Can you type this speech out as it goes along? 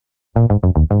Hey,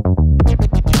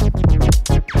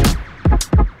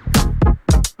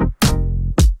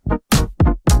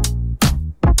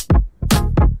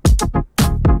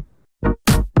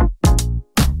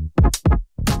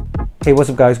 what's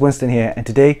up guys, Winston here, and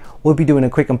today we'll be doing a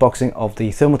quick unboxing of the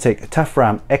Thermaltake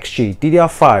TOUGHRAM XG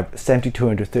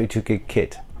DDR5-7200 32GB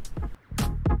kit.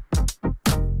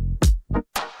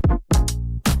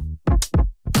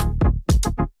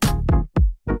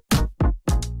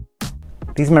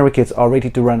 These memory kits are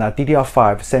rated to run at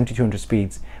DDR5-7200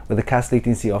 speeds with a cast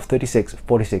latency of 36,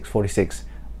 46, 46,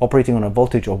 operating on a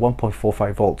voltage of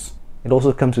 1.45 volts. It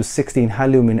also comes with 16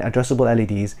 high-lumen addressable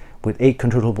LEDs with 8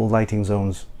 controllable lighting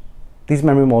zones. These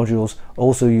memory modules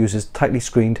also uses tightly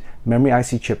screened memory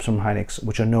IC chips from Hynix,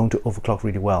 which are known to overclock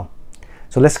really well.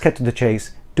 So let's cut to the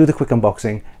chase, do the quick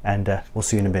unboxing, and we'll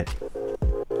see you in a bit.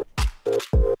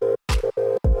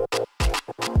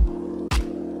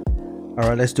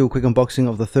 Alright, let's do a quick unboxing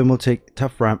of the Thermaltake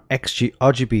TOUGHRAM XG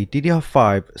RGB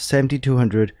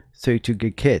DDR5-7200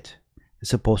 32GB kit. It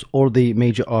supports all the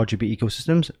major RGB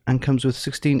ecosystems and comes with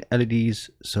 16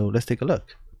 LEDs, so let's take a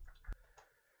look.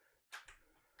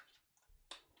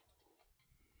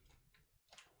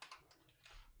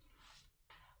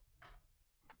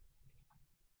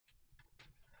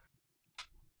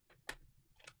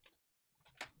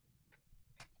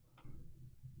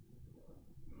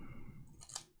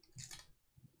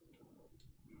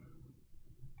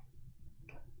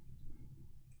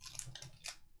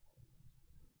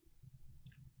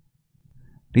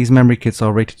 These memory kits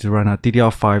are rated to run at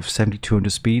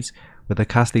DDR5-7200 speeds with a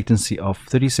cast latency of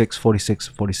 36, 46,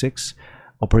 46,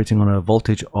 operating on a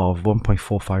voltage of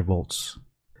 1.45 volts.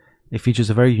 It features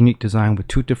a very unique design with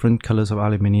 2 different colors of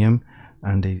aluminium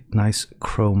and a nice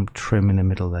chrome trim in the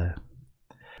middle there.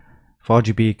 For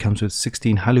RGB, it comes with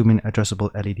 16 high-lumen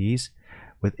addressable LEDs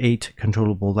with 8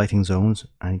 controllable lighting zones,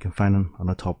 and you can find them on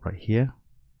the top right here.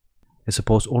 It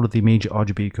supports all of the major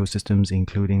RGB ecosystems,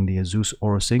 including the ASUS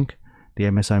Aura Sync, the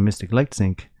MSI Mystic Light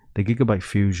Sync, the Gigabyte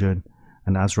Fusion,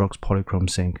 and ASRock's Polychrome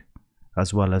Sync,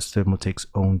 as well as Thermaltake's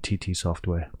own TT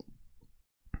software.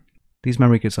 These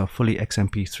memory kits are fully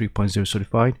XMP 3.0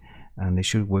 certified, and they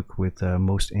should work with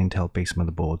most Intel-based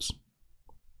motherboards.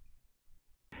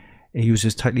 It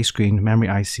uses tightly screened memory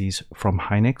ICs from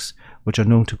Hynix, which are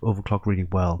known to overclock really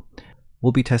well.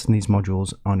 We'll be testing these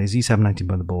modules on a Z790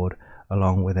 motherboard,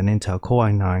 along with an Intel Core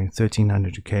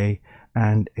i9-13900K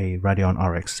and a Radeon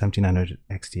RX 7900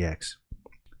 XTX.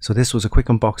 So this was a quick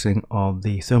unboxing of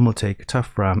the Thermaltake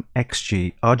TOUGHRAM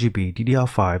XG RGB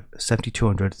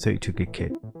DDR5-7200 32GB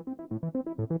kit.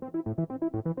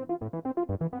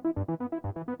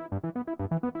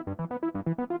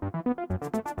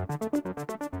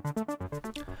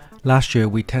 Last year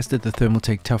we tested the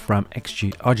Thermaltake TOUGHRAM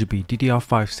XG RGB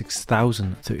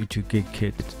DDR5-6000 32GB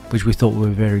kit, which we thought were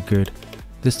very good.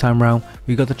 This time round,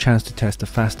 we got the chance to test the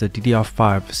faster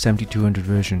DDR5-7200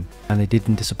 version, and they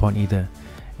didn't disappoint either.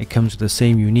 It comes with the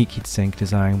same unique heatsink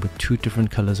design with 2 different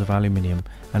colors of aluminium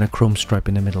and a chrome stripe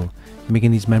in the middle,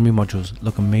 making these memory modules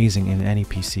look amazing in any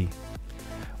PC.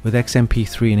 With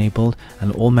XMP3 enabled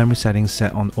and all memory settings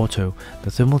set on auto, the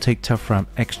Thermaltake TOUGHRAM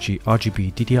XG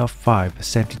RGB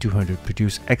DDR5-7200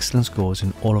 produced excellent scores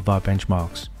in all of our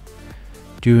benchmarks.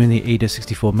 During the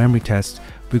AIDA64 memory test,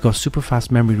 we got super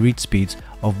fast memory read speeds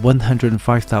of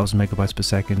 105,000 megabytes per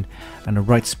second and a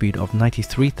write speed of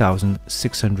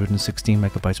 93,616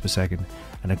 megabytes per second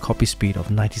and a copy speed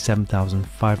of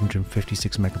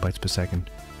 97,556 megabytes per second.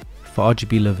 For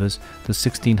RGB lovers, the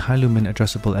 16 high-lumen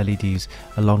addressable LEDs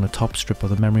along the top strip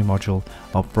of the memory module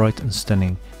are bright and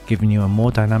stunning, giving you a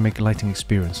more dynamic lighting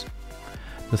experience.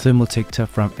 The Thermaltake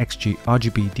TOUGHRAM XG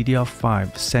RGB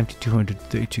DDR5-7200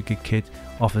 32GB kit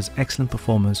offers excellent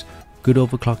performance, good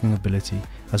overclocking ability,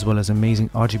 as well as amazing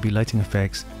RGB lighting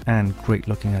effects and great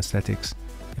looking aesthetics.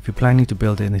 If you're planning to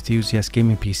build an enthusiast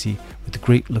gaming PC with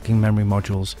great looking memory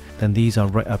modules, then these are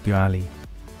right up your alley.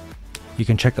 You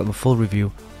can check out the full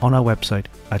review on our website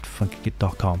at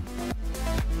funkykit.com.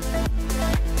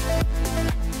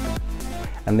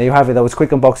 And there you have it, that was a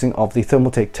quick unboxing of the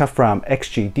Thermaltake TOUGHRAM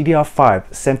XG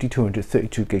DDR5-7200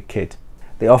 32GB kit.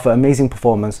 They offer amazing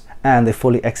performance and they're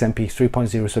fully XMP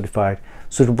 3.0 certified,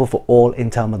 suitable for all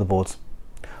Intel motherboards.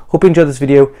 Hope you enjoyed this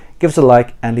video. Give us a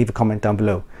like and leave a comment down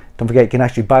below. Don't forget you can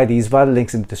actually buy these via the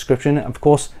links in the description, and of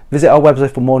course visit our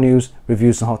website for more news,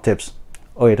 reviews and hot tips.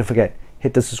 Oh yeah, don't forget,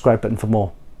 hit the subscribe button for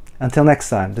more. Until next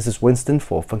time, this is Winston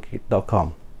for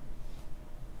Funkykit.com.